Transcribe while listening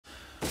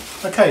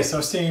Okay, so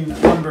I've seen a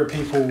number of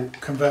people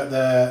convert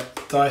their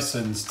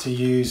Dysons to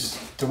use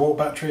DeWalt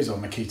batteries or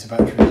Makita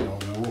batteries or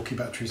Milwaukee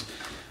batteries.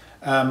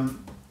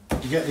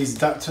 You get these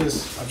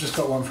adapters. I've just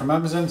got one from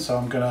Amazon, so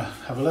I'm going to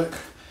have a look.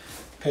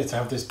 Appear to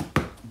have this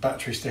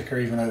battery sticker,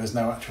 even though there's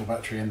no actual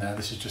battery in there.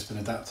 This is just an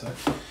adapter.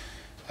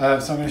 So I'm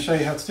going to show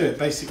you how to do it.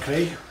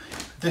 Basically,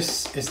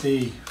 this is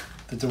the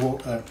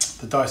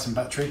Dyson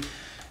battery.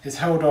 It's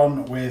held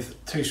on with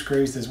 2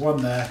 screws. There's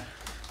one there.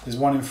 There's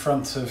one in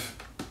front of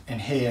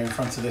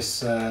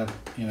this,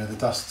 you know, the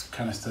dust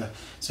canister.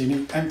 So you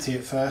need to empty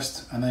it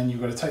first, and then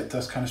you've got to take the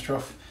dust canister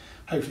off.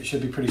 Hopefully it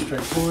should be pretty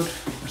straightforward.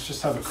 Let's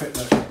just have a quick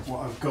look at what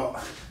I've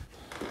got.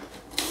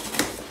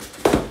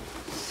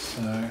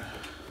 So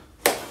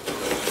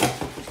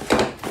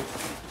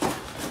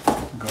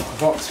I've got a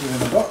box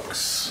within a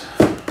box,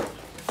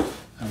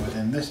 and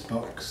within this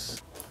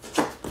box,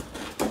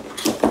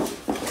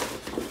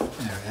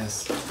 there it is.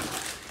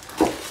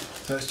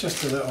 So it's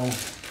just a little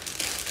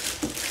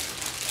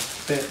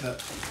bit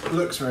that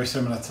looks very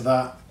similar to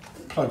that,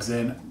 plugs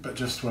in, but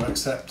just will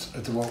accept a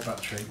DeWalt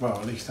battery. Well,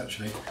 at least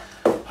actually,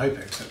 I hope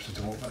it accepts a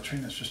DeWalt battery.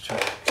 Let's just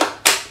check.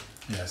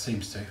 Yeah, it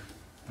seems to.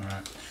 All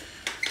right.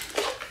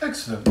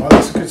 Excellent. Well,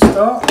 that's a good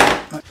start.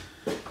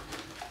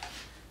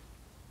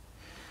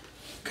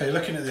 Okay,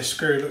 looking at this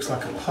screw, it looks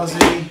like a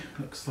Posi,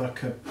 looks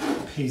like a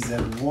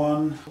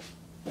PZ1.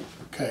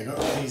 Okay, got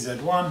a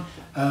PZ1.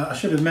 I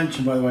should have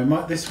mentioned, by the way,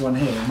 this one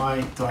here,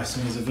 my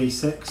Dyson is a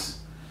V6,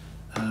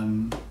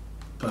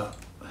 but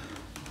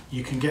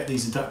you can get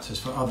these adapters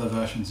for other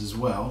versions as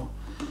well,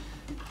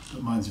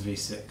 but mine's a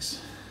V6.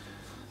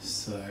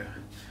 So,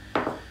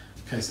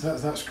 okay, so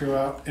that's that screw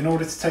out. In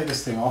order to take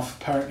this thing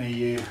off, apparently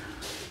you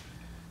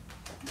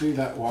do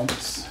that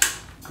once.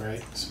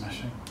 Great,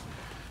 smashing.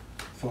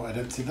 Thought I'd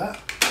empty that,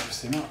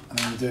 obviously not. And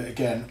then you do it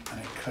again and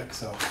it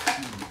clicks off.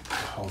 The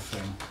whole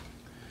thing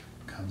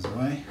comes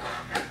away.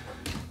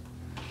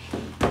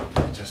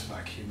 Just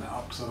vacuum that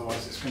up because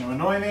otherwise it's going to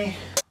annoy me.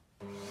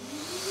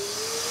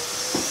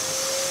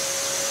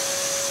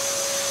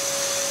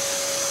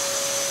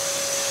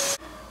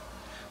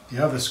 The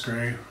other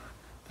screw,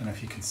 don't know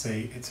if you can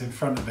see, it's in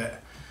front of it,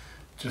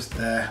 just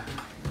there.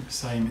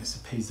 Same, it's a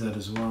PZ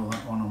as well,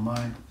 that one on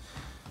mine.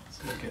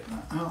 So get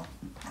that out.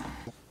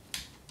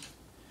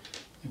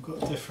 You've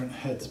got different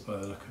heads by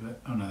the look of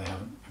it. Oh no, they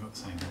haven't, they've got the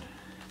same head.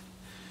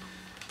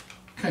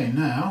 Okay,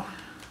 now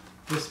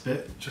this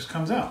bit just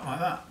comes out like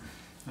that.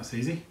 That's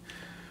easy.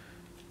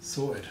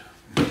 Sorted.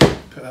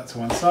 Put that to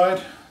one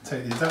side,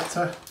 take the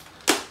adapter,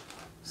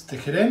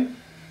 stick it in,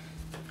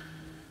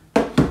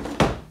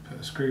 put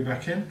the screw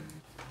back in,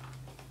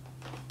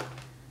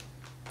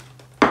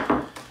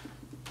 put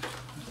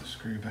the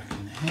screw back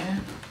in here.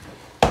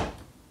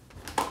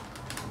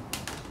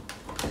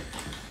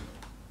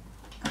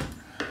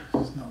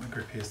 It's not the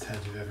grippiest head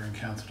you've ever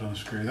encountered on a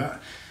screw, that.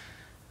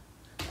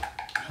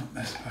 Put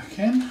this back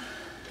in.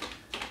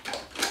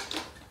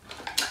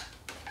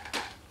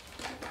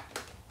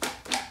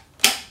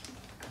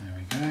 There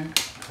we go,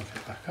 pop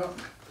it back up.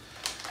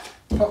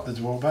 Pop the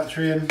DeWalt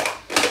battery in.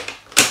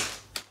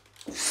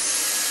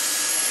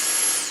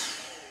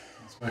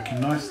 It's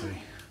working nicely.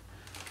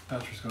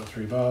 Battery's got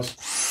 3 bars.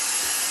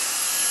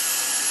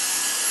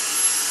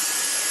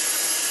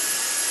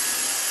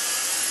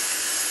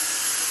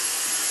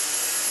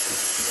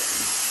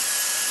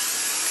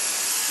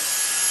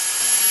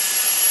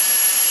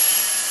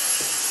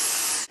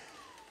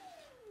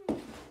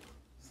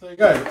 So there you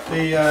go.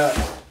 The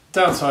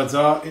downsides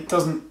are it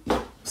doesn't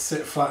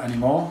sit flat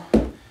anymore.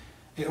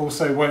 It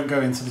also won't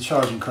go into the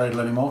charging cradle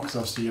anymore because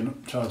obviously you're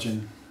not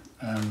charging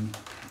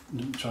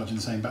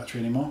the same battery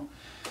anymore.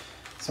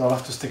 So I'll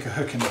have to stick a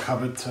hook in the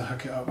cupboard to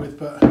hook it up with,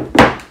 but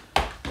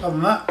other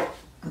than that,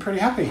 I'm pretty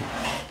happy.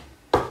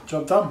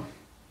 Job done.